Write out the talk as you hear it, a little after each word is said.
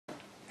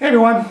Hey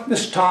everyone,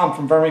 this is Tom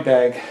from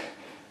VermiBag.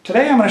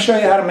 Today I'm going to show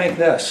you how to make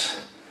this.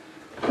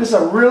 This is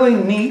a really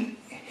neat,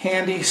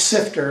 handy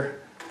sifter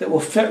that will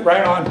fit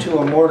right onto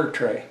a mortar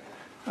tray.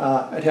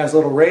 It has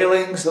little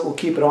railings that will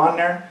keep it on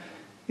there.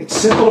 It's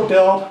simple to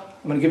build.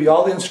 I'm going to give you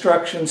all the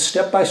instructions,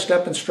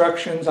 step-by-step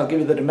instructions. I'll give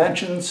you the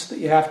dimensions that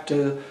you have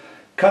to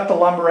cut the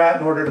lumber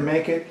at in order to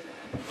make it.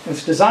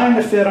 It's designed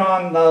to fit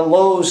on the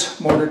Lowes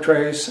mortar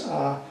trays.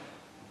 The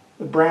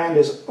brand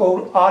is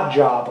Odd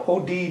Job,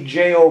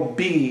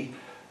 O-D-J-O-B.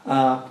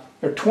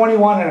 They're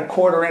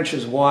 21¼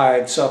 inches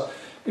wide, so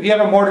if you have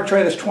a mortar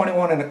tray that's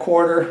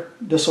 21¼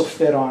 this will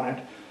fit on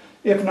it.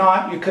 If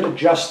not, you could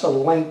adjust the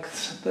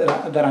length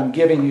that I'm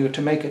giving you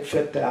to make it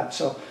fit that.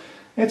 So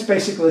it's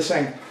basically the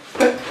same.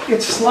 But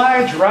it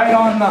slides right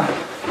on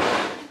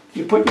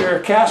you put your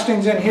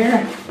castings in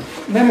here,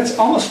 and then it's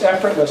almost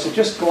effortless. It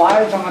just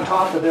glides on the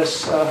top of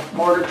this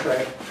mortar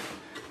tray.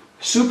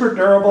 Super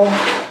durable,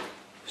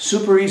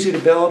 super easy to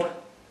build.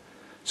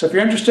 So if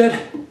you're interested,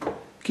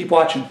 keep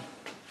watching.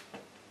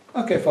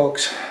 Okay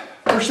folks,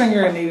 first thing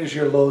you're going to need is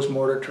your Lowes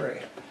mortar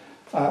tray,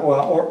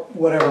 or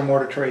whatever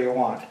mortar tray you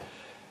want.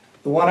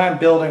 The one I'm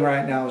building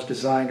right now is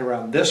designed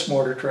around this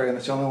mortar tray, and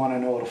it's the only one I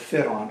know it'll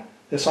fit on.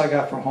 This I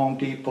got from Home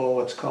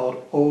Depot. It's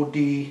called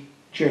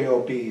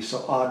O-D-J-O-B,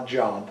 so Odd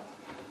Job.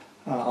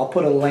 I'll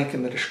put a link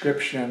in the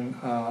description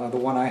of the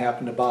one I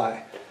happen to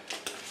buy.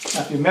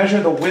 Now if you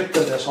measure the width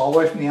of this all the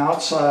way from the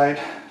outside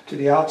to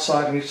the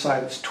outside on each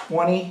side, it's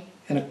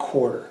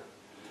 20¼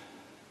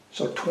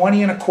 So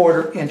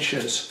 20¼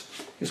 inches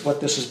is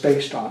what this is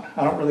based on.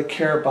 I don't really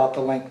care about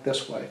the length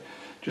this way,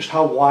 just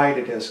how wide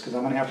it is, because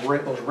I'm going to have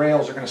those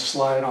rails are going to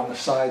slide on the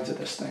sides of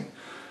this thing.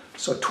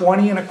 So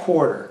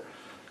 20¼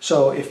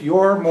 So if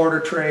your mortar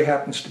tray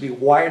happens to be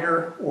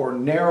wider or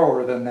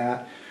narrower than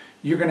that,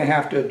 you're going to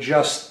have to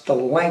adjust the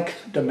length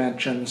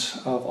dimensions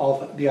of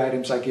all the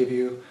items I give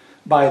you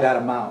by that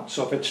amount.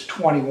 So if it's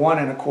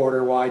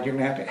 21¼ wide, you're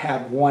going to have to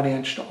add 1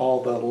 inch to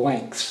all the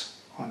lengths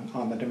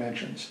on the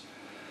dimensions.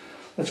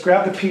 Let's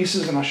grab the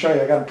pieces and I'll show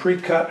you. I got them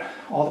pre-cut,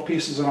 all the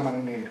pieces that I'm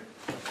going to need.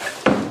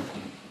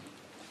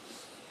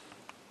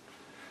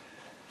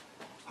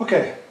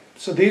 Okay,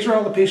 so these are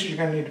all the pieces you're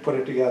going to need to put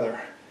it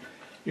together.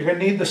 You're going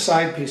to need the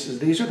side pieces.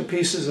 These are the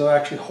pieces that will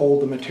actually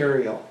hold the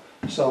material.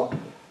 So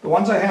the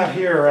ones I have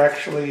here are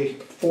actually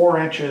 4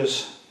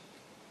 inches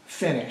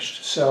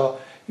finished. So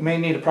you may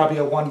need probably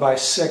a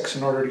 1x6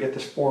 in order to get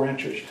this 4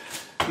 inches.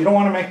 You don't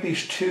want to make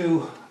these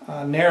too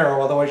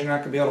narrow, otherwise you're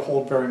not going to be able to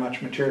hold very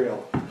much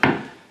material.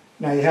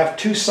 Now you have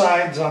 2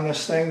 sides on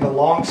this thing. The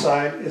long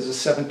side is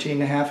a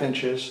 17½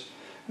 inches,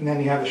 and then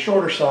you have the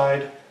shorter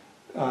side,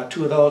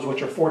 2 of those,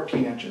 which are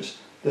 14 inches.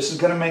 This is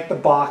going to make the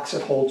box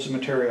that holds the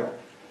material.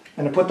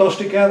 And to put those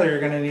together, you're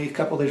going to need a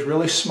couple of these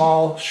really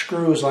small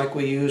screws like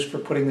we use for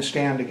putting the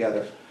stand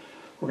together.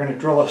 We're going to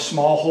drill a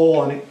small hole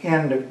on the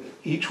end of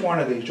each one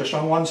of these, just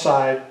on one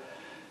side,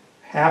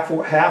 half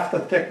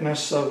the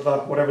thickness of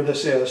whatever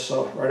this is,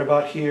 so right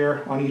about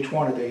here on each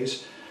one of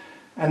these.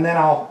 And then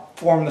I'll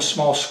form the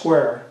small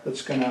square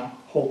that's going to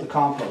hold the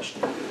compost.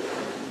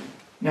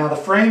 Now the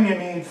frame you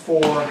need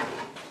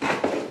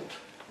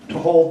to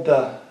hold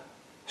the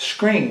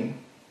screen,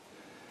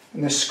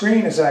 and the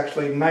screen is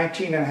actually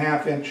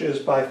 19½ inches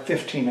by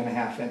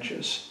 15½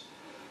 inches.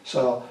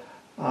 So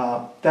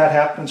that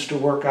happens to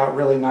work out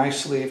really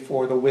nicely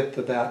for the width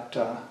of that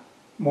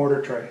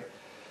mortar tray.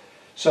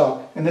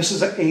 So, and this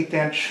is an 1/8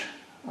 inch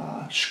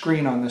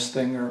screen on this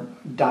thing, or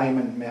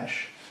diamond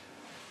mesh.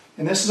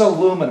 And this is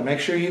aluminum.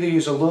 Make sure you either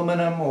use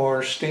aluminum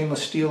or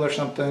stainless steel or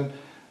something,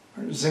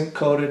 or zinc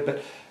coated.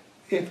 But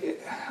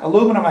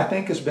aluminum I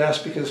think is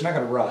best because it's not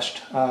going to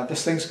rust.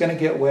 This thing's going to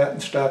get wet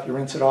and stuff. You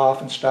rinse it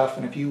off and stuff.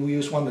 And if you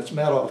use one that's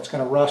metal, it's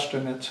going to rust,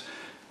 and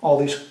all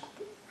these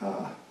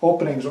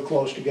openings will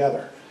close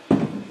together.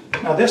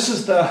 Now this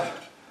is the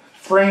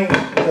frame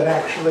that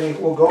actually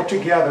will go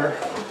together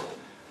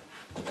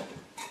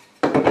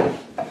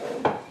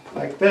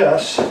like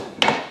this,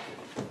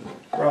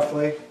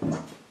 roughly.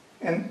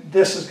 And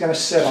this is going to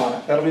sit on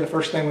it. That'll be the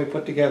first thing we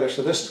put together.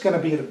 So this is going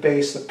to be the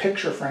base, the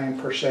picture frame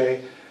per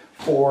se,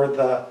 for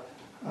the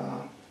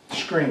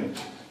screen.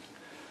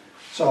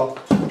 So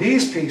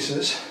these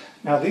pieces,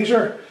 now these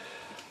are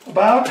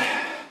about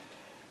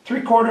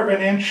 3/4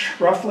 inch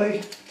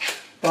roughly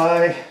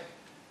by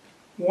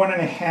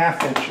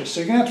 1½ inches.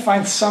 So you're going to have to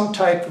find some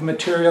type of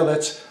material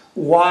that's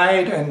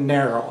wide and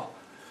narrow.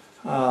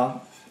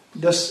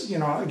 This, you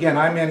know, again,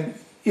 I'm in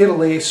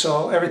Italy,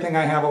 so everything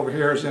I have over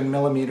here is in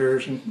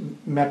millimeters and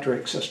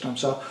metric system.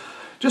 So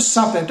just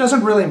something, it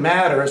doesn't really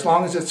matter as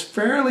long as it's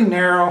fairly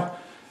narrow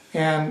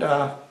and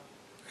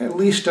at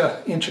least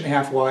 1½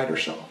 inch wide or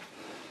so.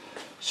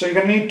 So you're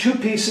going to need 2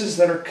 pieces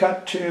that are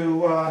cut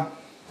to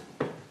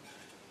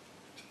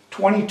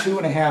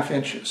 22½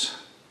 inches.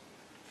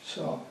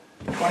 So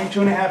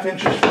 22½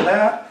 inches for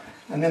that,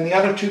 and then the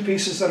other 2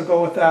 pieces that'll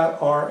go with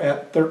that are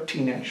at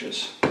 13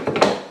 inches.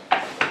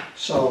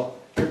 So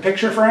your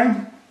picture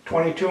frame,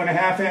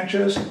 22½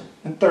 inches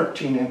and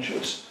 13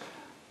 inches.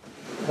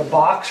 The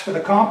box for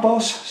the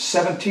compost,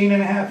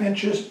 17.5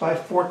 inches by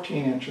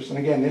 14 inches. And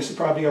again, this is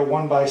probably a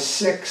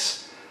 1x6.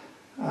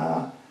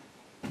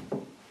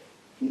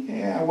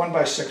 Yeah,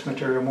 1x6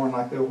 material more than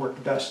likely will work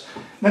the best.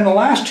 And then the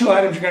last two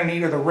items you're going to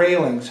need are the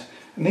railings.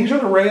 And these are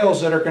the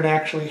rails that are going to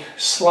actually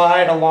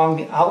slide along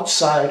the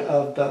outside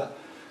of the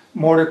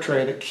mortar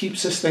tray that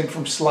keeps this thing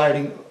from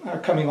sliding,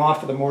 coming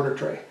off of the mortar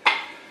tray.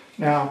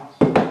 Now,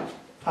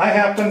 I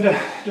happen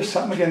to, just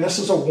something again, this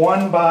is a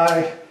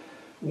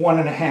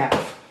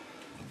 1x1.5.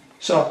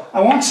 So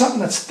I want something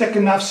that's thick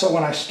enough so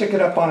when I stick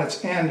it up on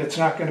its end, it's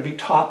not going to be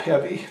top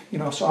heavy. You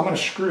know, so I'm going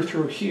to screw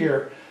through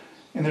here.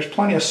 And there's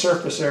plenty of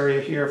surface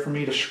area here for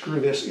me to screw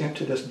this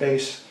into this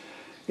base.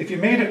 If you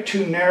made it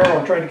too narrow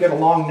and tried to get a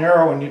long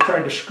narrow and you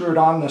tried to screw it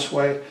on this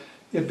way,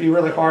 it'd be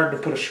really hard to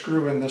put a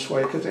screw in this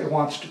way because it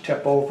wants to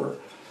tip over.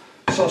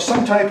 So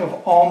some type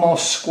of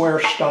almost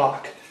square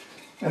stock.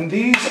 And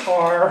these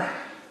are,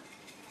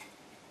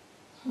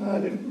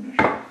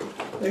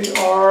 they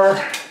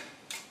are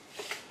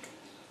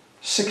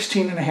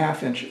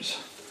 16.5 inches.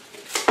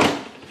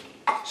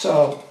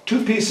 So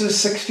 2 pieces,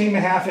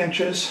 16.5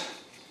 inches.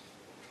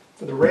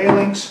 For the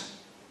railings,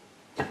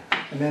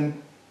 and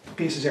then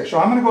pieces here. So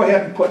I'm going to go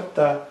ahead and put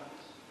the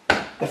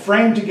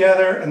frame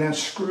together and then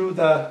screw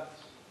the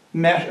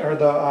mesh or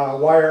the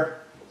wire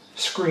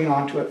screen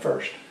onto it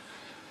first.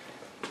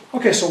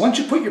 Okay, so once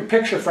you put your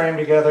picture frame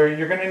together,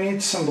 you're going to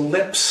need some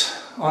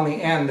lips on the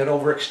end that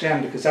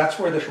overextend because that's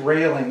where this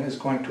railing is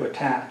going to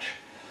attach.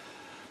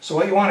 So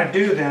what you want to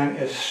do then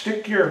is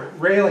stick your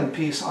railing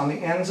piece on the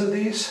ends of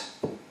these.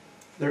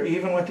 They're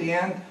even with the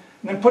end, and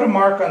then put a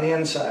mark on the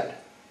inside.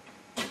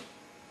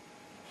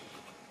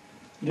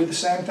 Do the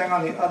same thing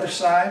on the other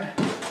side.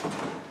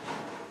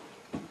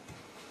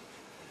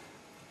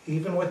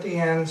 Even with the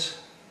ends,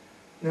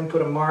 then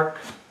put a mark.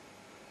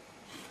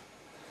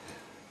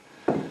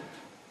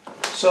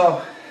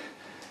 So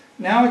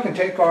now we can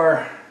take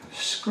our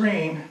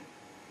screen,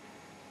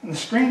 and the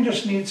screen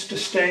just needs to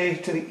stay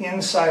to the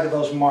inside of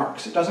those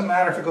marks. It doesn't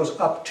matter if it goes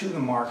up to the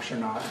marks or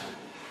not.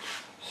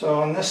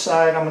 So on this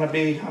side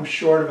I'm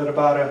short of it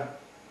about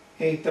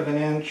 1/8 of an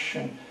inch,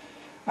 and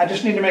I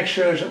just need to make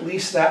sure there's at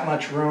least that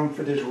much room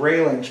for these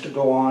railings to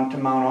go on to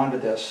mount onto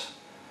this.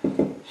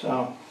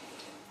 So,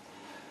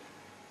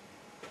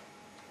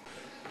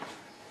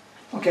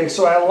 okay,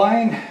 so I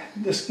align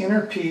this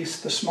inner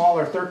piece, the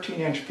smaller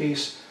 13-inch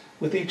piece,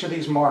 with each of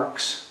these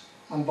marks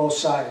on both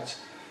sides.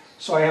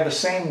 So I have the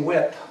same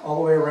width all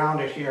the way around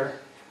it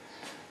here.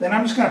 Then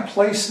I'm just going to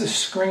place this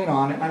screen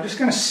on it, and I'm just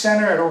going to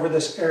center it over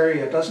this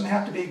area. It doesn't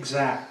have to be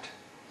exact.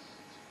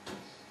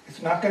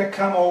 It's not going to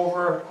come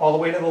over all the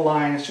way to the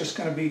line. It's just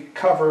going to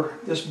cover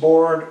this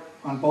board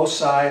on both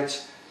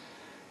sides,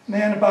 and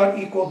then about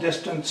equal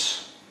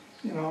distance,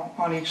 you know,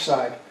 on each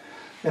side.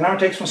 Then I'm going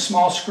to take some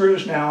small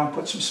screws now and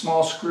put some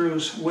small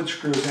screws, wood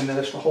screws, into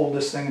this to hold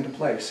this thing into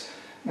place.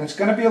 And it's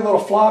going to be a little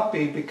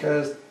floppy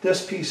because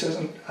this piece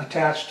isn't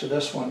attached to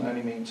this one by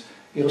any means.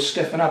 It'll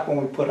stiffen up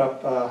when we put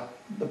up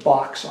the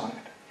box on it.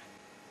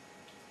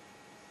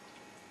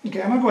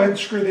 Okay, I'm going to go ahead and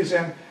screw these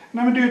in. And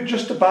I'm going to do it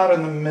just about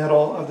in the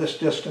middle of this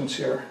distance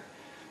here.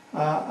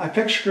 I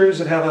picked screws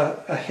that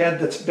have a head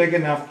that's big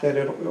enough that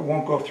it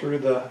won't go through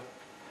the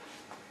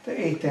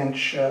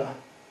 1/8-inch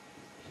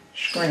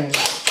screen.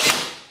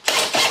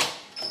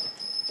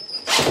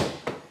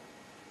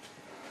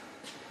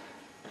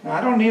 Now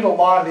I don't need a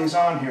lot of these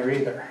on here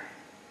either.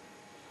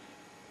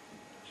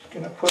 Just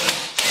going to put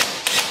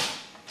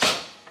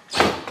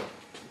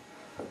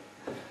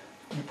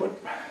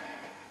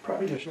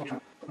probably just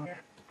on here.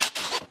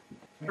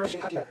 Okay.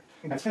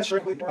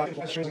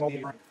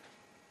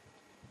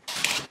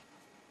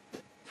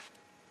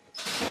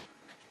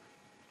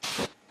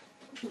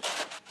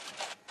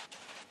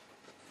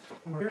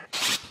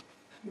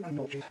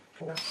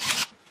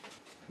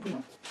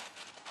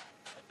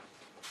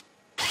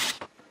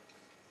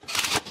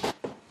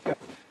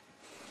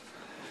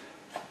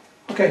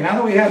 Okay, now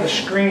that we have the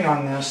screen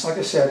on this, like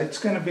I said,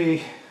 it's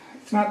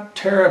not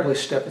terribly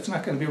stiff. It's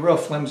not going to be real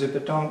flimsy,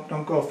 but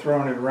don't go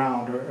throwing it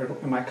around or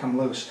it might come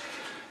loose.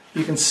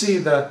 You can see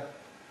that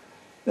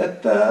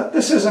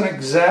this isn't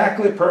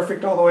exactly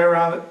perfect all the way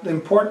around. The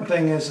important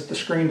thing is that the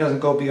screen doesn't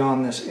go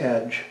beyond this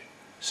edge.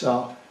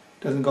 So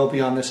it doesn't go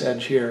beyond this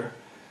edge here.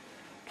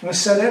 I'm going to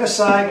set it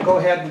aside and go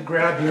ahead and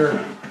grab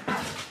your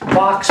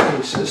box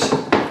pieces.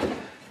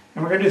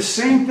 And we're going to do the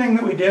same thing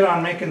that we did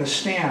on making the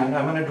stand.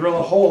 I'm going to drill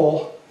a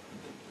hole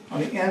on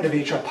the end of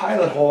each, a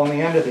pilot hole on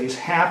the end of these,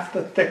 half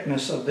the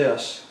thickness of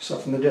this, so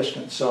from the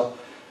distance. So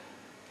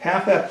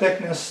half that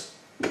thickness.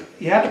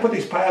 You have to put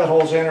these pilot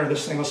holes in or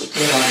this thing will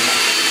split on you.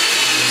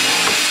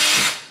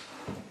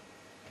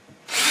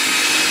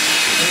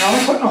 And now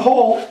I'm putting a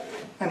hole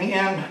in the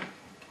end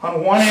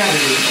on one end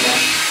of each one.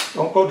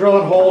 Don't go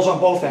drilling holes on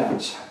both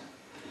ends.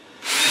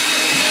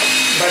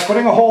 By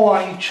putting a hole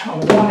on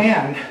one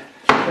end,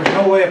 there's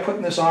no way of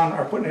putting this on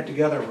or putting it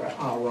together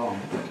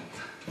wrong.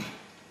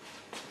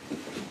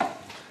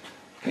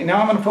 Okay,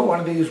 now I'm going to put one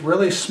of these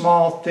really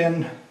small,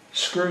 thin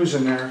screws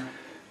in there.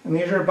 And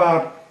these are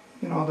about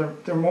you know,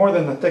 they're more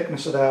than the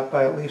thickness of that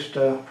by at least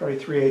probably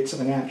 3/8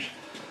 of an inch.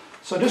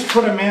 So just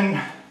put them in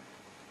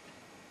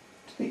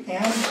to the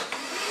end,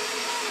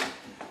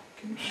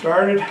 get them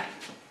started.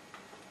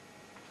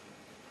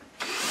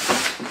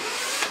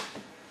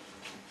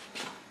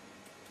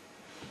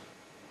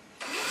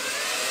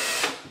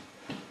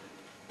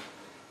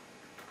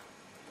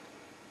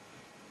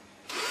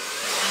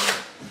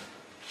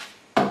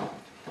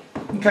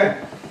 Okay.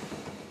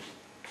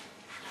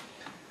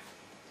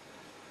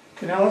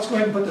 Okay, now let's go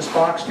ahead and put this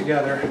box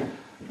together.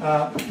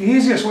 The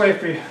easiest way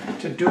for you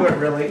to do it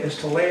really is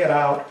to lay it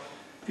out.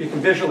 If you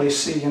can visually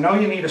see, you know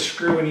you need a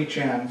screw in each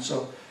end.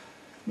 So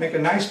make a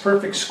nice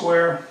perfect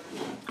square.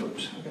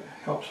 Oops, okay,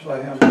 helps if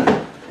I have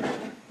the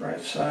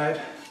right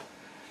side.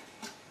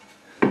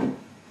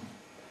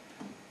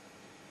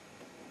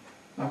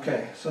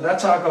 Okay, so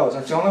that's how it goes.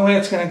 That's the only way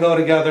it's going to go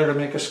together to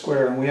make a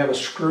square, and we have a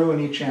screw in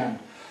each end.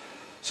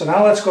 So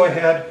now let's go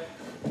ahead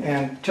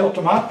and tilt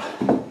them up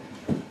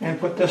and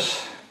put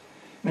this,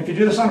 and if you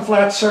do this on a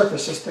flat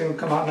surface, this thing will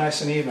come out nice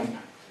and even.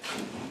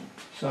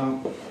 So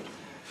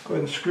go ahead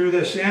and screw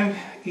this in,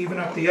 even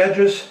up the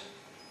edges.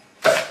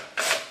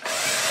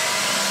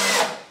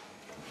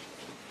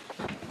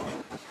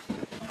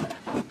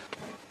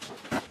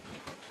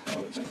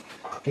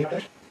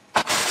 Okay.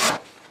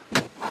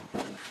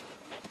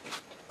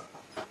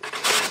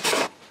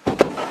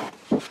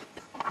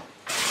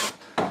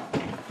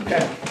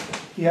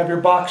 You have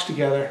your box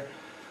together.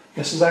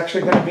 This is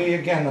actually going to be,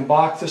 again, the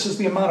box. This is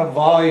the amount of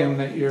volume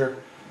that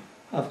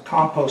of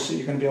compost that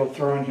you're going to be able to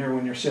throw in here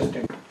when you're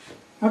sifting.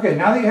 Okay,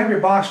 now that you have your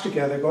box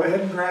together, go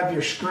ahead and grab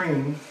your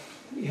screen.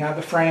 You have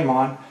the frame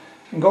on,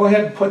 and go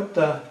ahead and put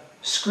the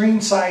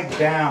screen side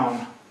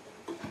down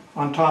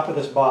on top of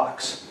this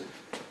box.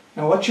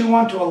 Now, what you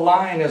want to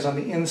align is on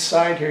the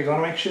inside here. You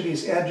want to make sure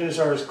these edges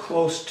are as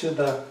close to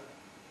the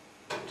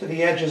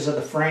edges of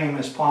the frame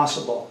as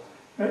possible.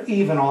 They're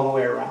even all the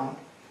way around.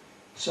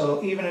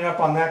 So even it up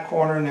on that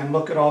corner and then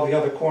look at all the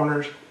other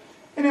corners.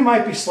 And it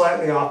might be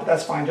slightly off, but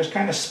that's fine. Just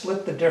kind of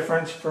split the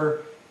difference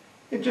for,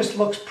 it just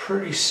looks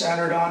pretty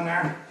centered on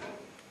there.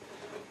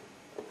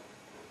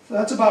 So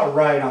that's about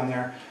right on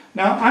there.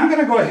 Now I'm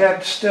going to go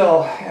ahead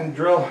still and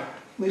drill,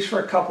 at least for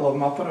a couple of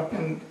them, I'll put up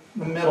in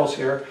the middles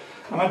here.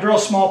 I'm going to drill a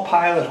small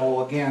pilot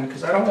hole again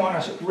because I don't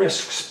want to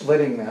risk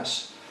splitting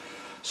this.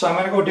 So I'm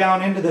going to go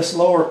down into this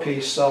lower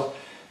piece, so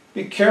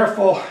be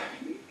careful.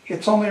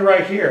 It's only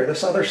right here.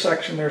 This other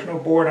section, there's no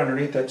board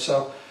underneath it,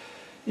 so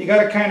you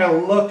got to kind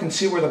of look and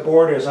see where the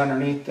board is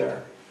underneath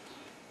there.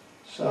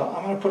 So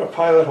I'm going to put a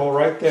pilot hole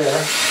right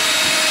there,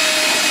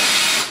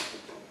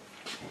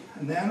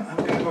 and then I'm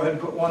going to go ahead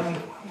and put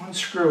one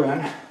screw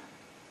in.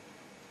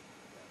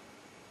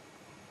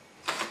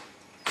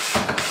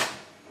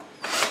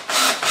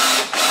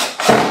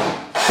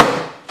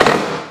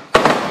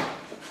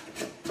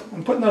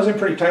 I'm putting those in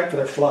pretty tight for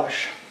their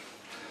flush.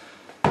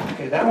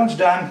 Okay, that one's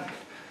done.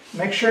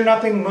 Make sure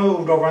nothing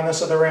moved over on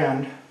this other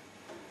end.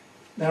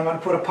 Then I'm going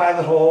to put a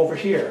pilot hole over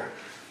here.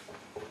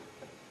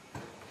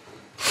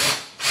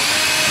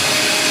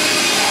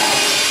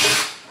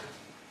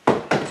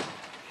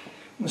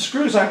 And the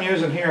screws I'm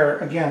using here,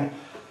 again,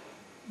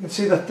 you can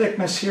see the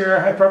thickness here.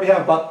 I probably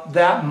have about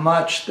that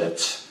much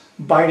that's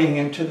biting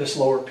into this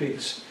lower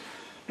piece.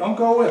 Don't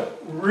go with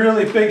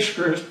really big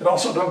screws, but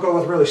also don't go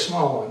with really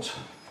small ones.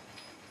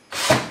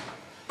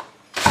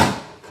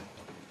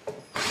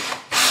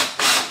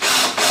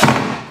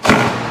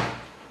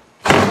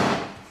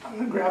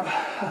 Grab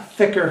a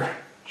thicker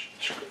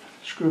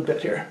screw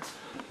bit here.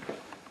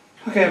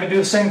 Okay, I'm going to do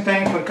the same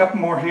thing, put a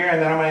couple more here,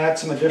 and then I'm going to add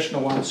some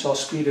additional ones, so I'll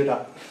speed it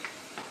up.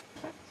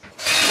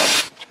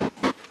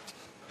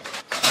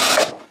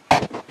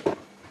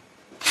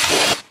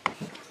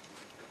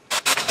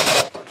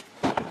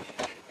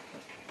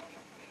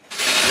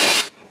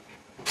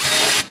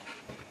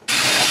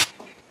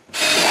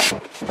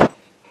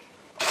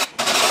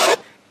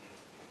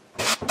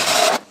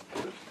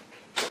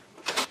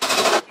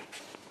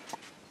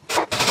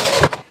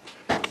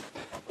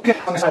 Okay,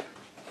 on the side.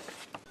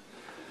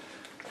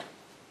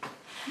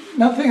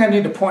 Another thing I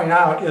need to point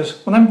out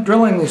is when I'm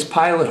drilling these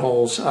pilot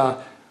holes,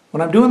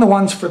 when I'm doing the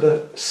ones for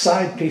the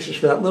side pieces,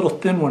 for that little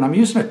thin one, I'm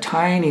using a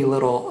tiny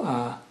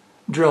little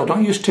drill.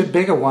 Don't use too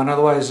big a one,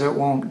 otherwise it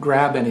won't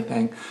grab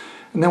anything.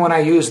 And then when I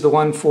use the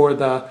one for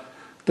the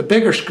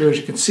bigger screws,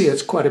 you can see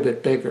it's quite a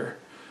bit bigger.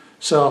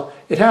 So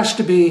it has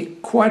to be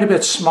quite a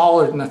bit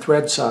smaller than the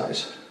thread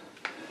size.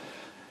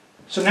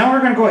 So now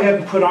we're going to go ahead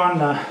and put on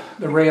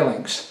the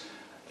railings.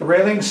 The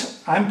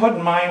railings, I'm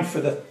putting mine for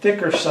the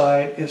thicker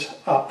side is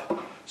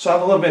up. So I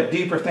have a little bit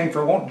deeper thing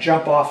for it won't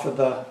jump off of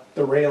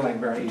the railing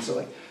very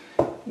easily.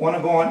 Want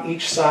to go on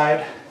each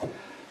side.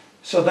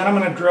 So then I'm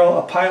going to drill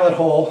a pilot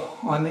hole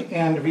on the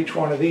end of each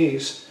one of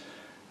these.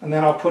 And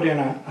then I'll put in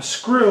a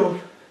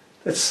screw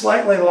that's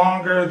slightly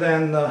longer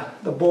than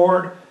the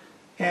board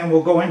and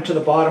will go into the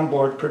bottom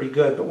board pretty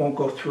good, but won't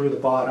go through the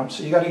bottom.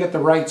 So you got to get the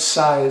right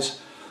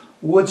size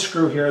wood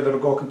screw here that'll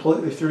go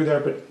completely through there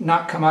but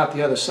not come out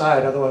the other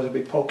side, otherwise it'll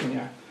be poking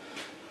you.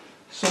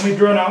 So let me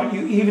drill out,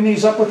 you even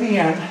these up with the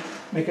end.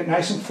 Make it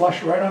nice and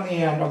flush right on the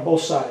end on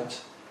both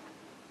sides.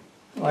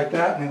 Like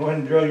that, and then go ahead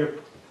and drill your...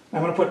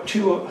 I'm going to put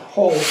two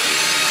holes,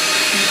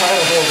 two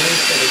pilot holes in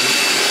each of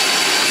these.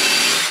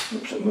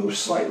 Oops, it moves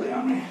slightly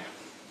on me.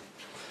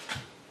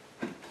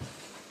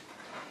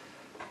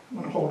 I'm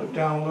going to hold it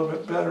down a little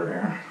bit better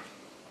here.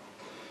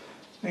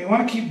 Now you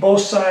want to keep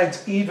both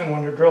sides even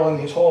when you're drilling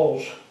these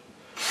holes.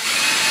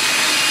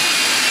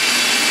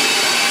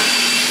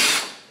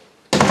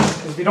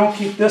 If you don't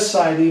keep this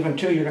side even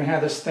too, you're going to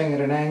have this thing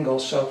at an angle.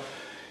 So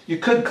you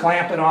could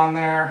clamp it on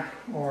there,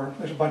 or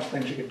there's a bunch of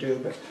things you could do,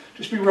 but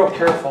just be real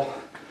careful.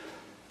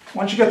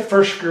 Once you get the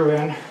first screw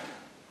in,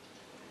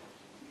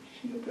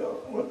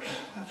 whoops,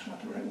 that's not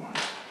the right one.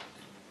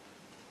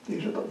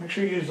 These are, make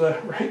sure you use the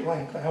right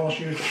length. I almost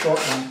used the short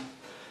one.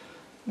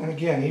 And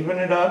again, even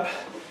it up,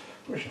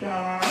 push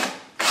down on it.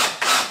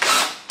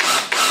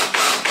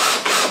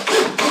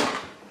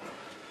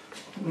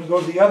 I'm going to go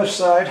to the other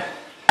side.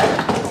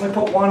 I'm going to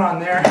put one on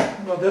there.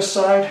 Go this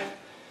side,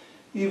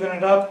 even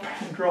it up,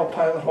 and drill a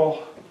pilot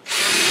hole.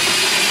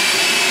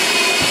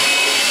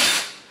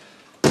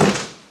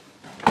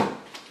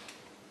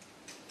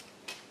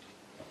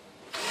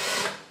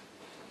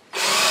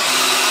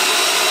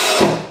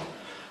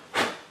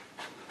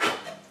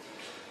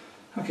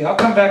 Okay, I'll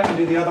come back and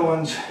do the other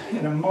ones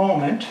in a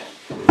moment.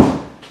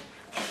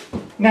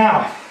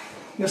 Now,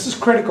 this is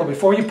critical.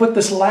 Before you put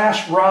this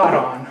last rod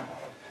on,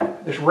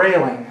 this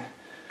railing,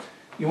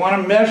 you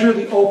want to measure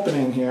the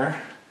opening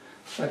here.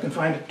 If I can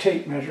find a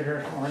tape measure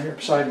here, right here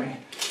beside me.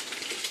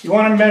 You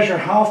want to measure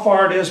how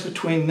far it is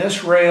between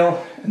this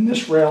rail and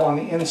this rail on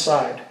the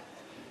inside.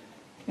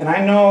 And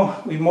I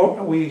know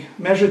we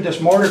measured this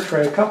mortar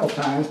tray a couple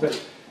times,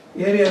 but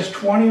it is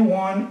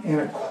 21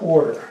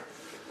 1/4.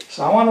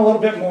 So I want a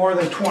little bit more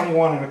than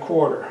 21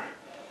 1/4.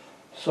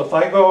 So if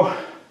I go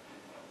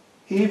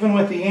even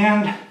with the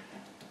end,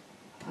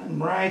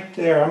 I'm right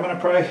there. I'm going to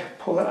probably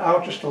pull it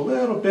out just a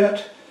little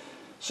bit.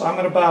 So I'm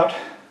at about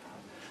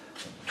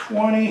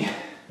 20,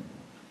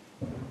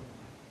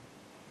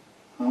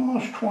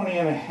 almost 20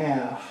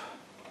 1/2.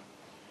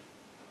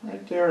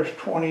 Right there is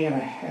 20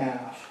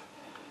 1/2.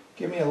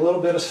 Give me a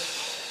little bit of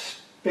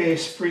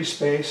space, free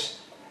space,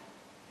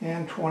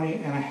 and 20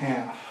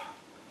 1/2.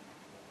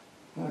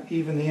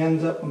 Even the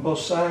ends up on both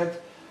sides.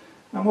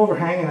 I'm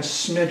overhanging a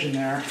smidgen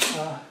there.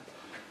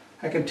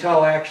 I can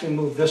tell I actually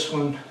moved this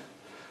one.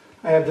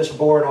 I have this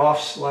board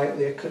off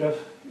slightly. It could have,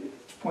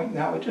 it's pointing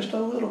that way just a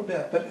little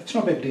bit, but it's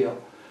no big deal.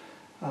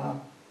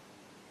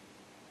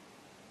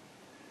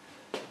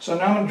 So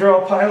now I'm going to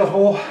drill a pilot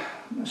hole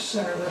in the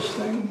center of this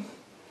thing.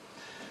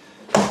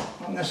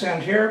 On this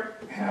end here,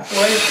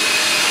 halfway.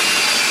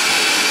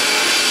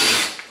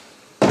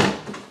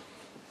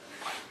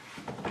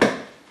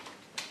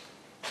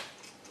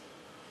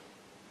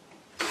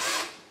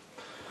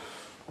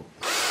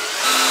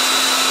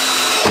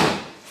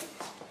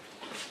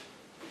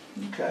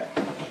 Okay.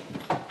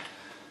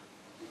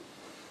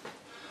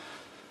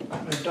 I'm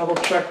going to double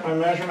check my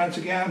measurements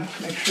again,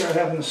 make sure I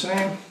have them the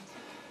same.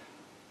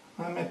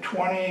 I'm at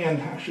 20 and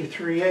actually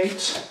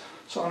 3/8,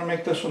 so I'm going to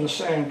make this one the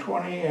same,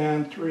 20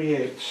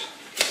 3/8.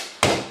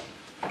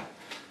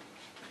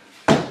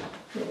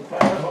 Drill the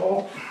pilot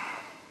hole.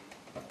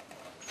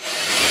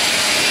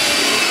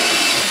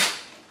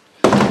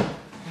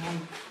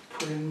 And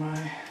put in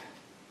my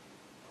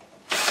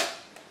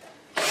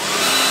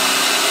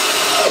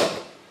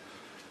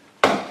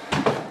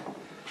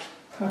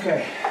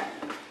okay,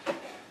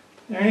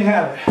 there you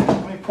have it.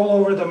 Let me pull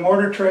over the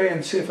mortar tray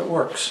and see if it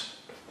works.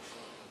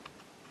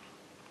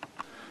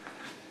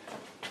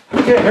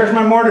 Okay, here's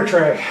my mortar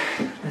tray.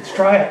 Let's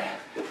try it.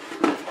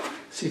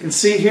 So you can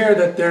see here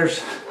that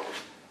there's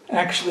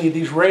actually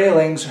these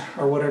railings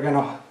are what are going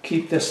to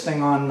keep this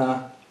thing on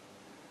the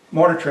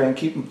mortar tray and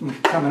keep them from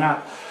coming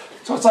out.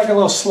 So it's like a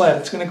little sled.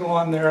 It's going to go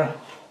on there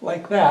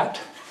like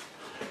that.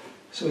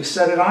 So we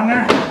set it on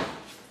there.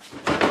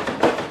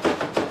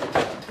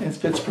 It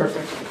fits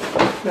perfect.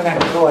 Then I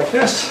can go like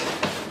this.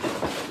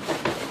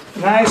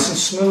 Nice and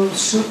smooth,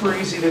 super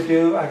easy to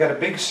do. I got a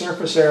big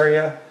surface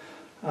area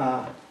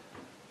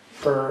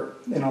for,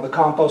 you know, the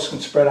compost can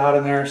spread out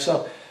in there.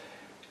 So,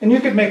 and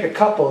you could make a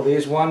couple of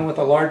these, one with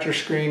a larger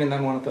screen and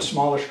then one with a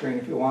smaller screen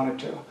if you wanted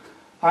to.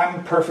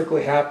 I'm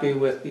perfectly happy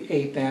with the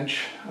 1/8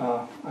 inch.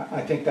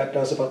 I think that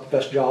does about the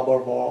best job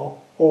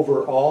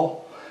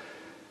overall.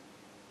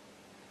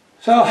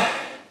 So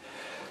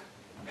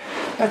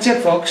that's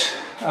it, folks.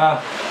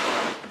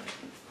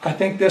 I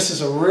think this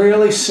is a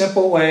really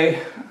simple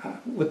way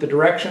with the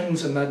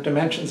directions and the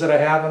dimensions that I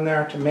have in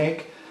there to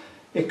make.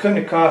 It couldn't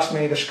have cost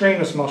me, the screen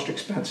was the most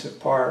expensive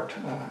part.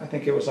 I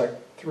think it was like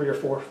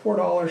 $3 or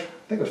 $4. I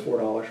think it was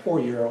 $4,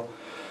 €4.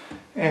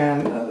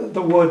 And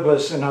the wood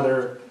was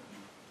another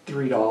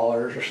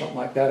 $3 or something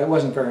like that. It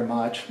wasn't very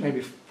much,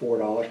 maybe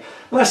 $4.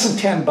 Less than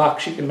 10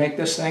 bucks you can make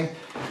this thing.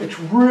 It's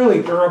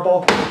really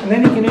durable. And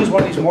then you can use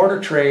one of these mortar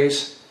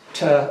trays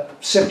to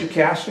sift your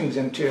castings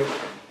into.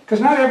 Because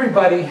not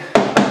everybody,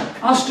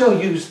 I'll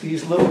still use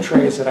these little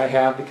trays that I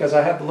have because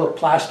I have the little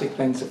plastic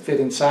things that fit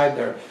inside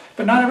there.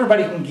 But not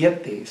everybody can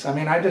get these. I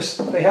mean,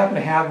 they happen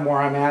to have them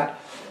where I'm at.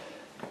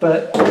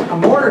 But a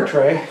mortar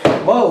tray,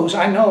 Lowe's,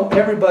 I know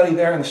everybody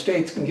there in the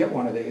States can get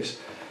one of these.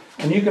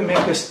 And you can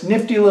make this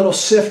nifty little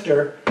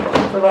sifter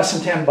for less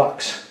than 10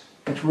 bucks.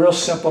 It's real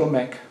simple to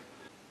make.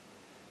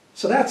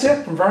 So that's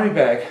it from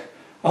VermiBag.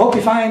 I hope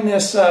you find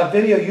this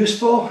video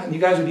useful and you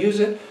guys would use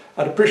it.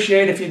 I'd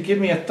appreciate if you'd give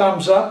me a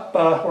thumbs up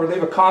or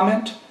leave a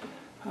comment.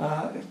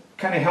 It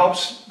kind of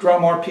helps draw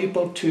more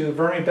people to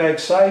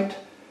VermiBag's site.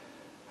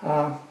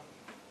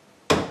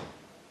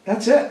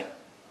 That's it.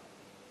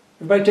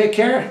 Everybody take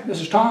care. This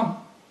is Tom.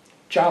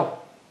 Ciao.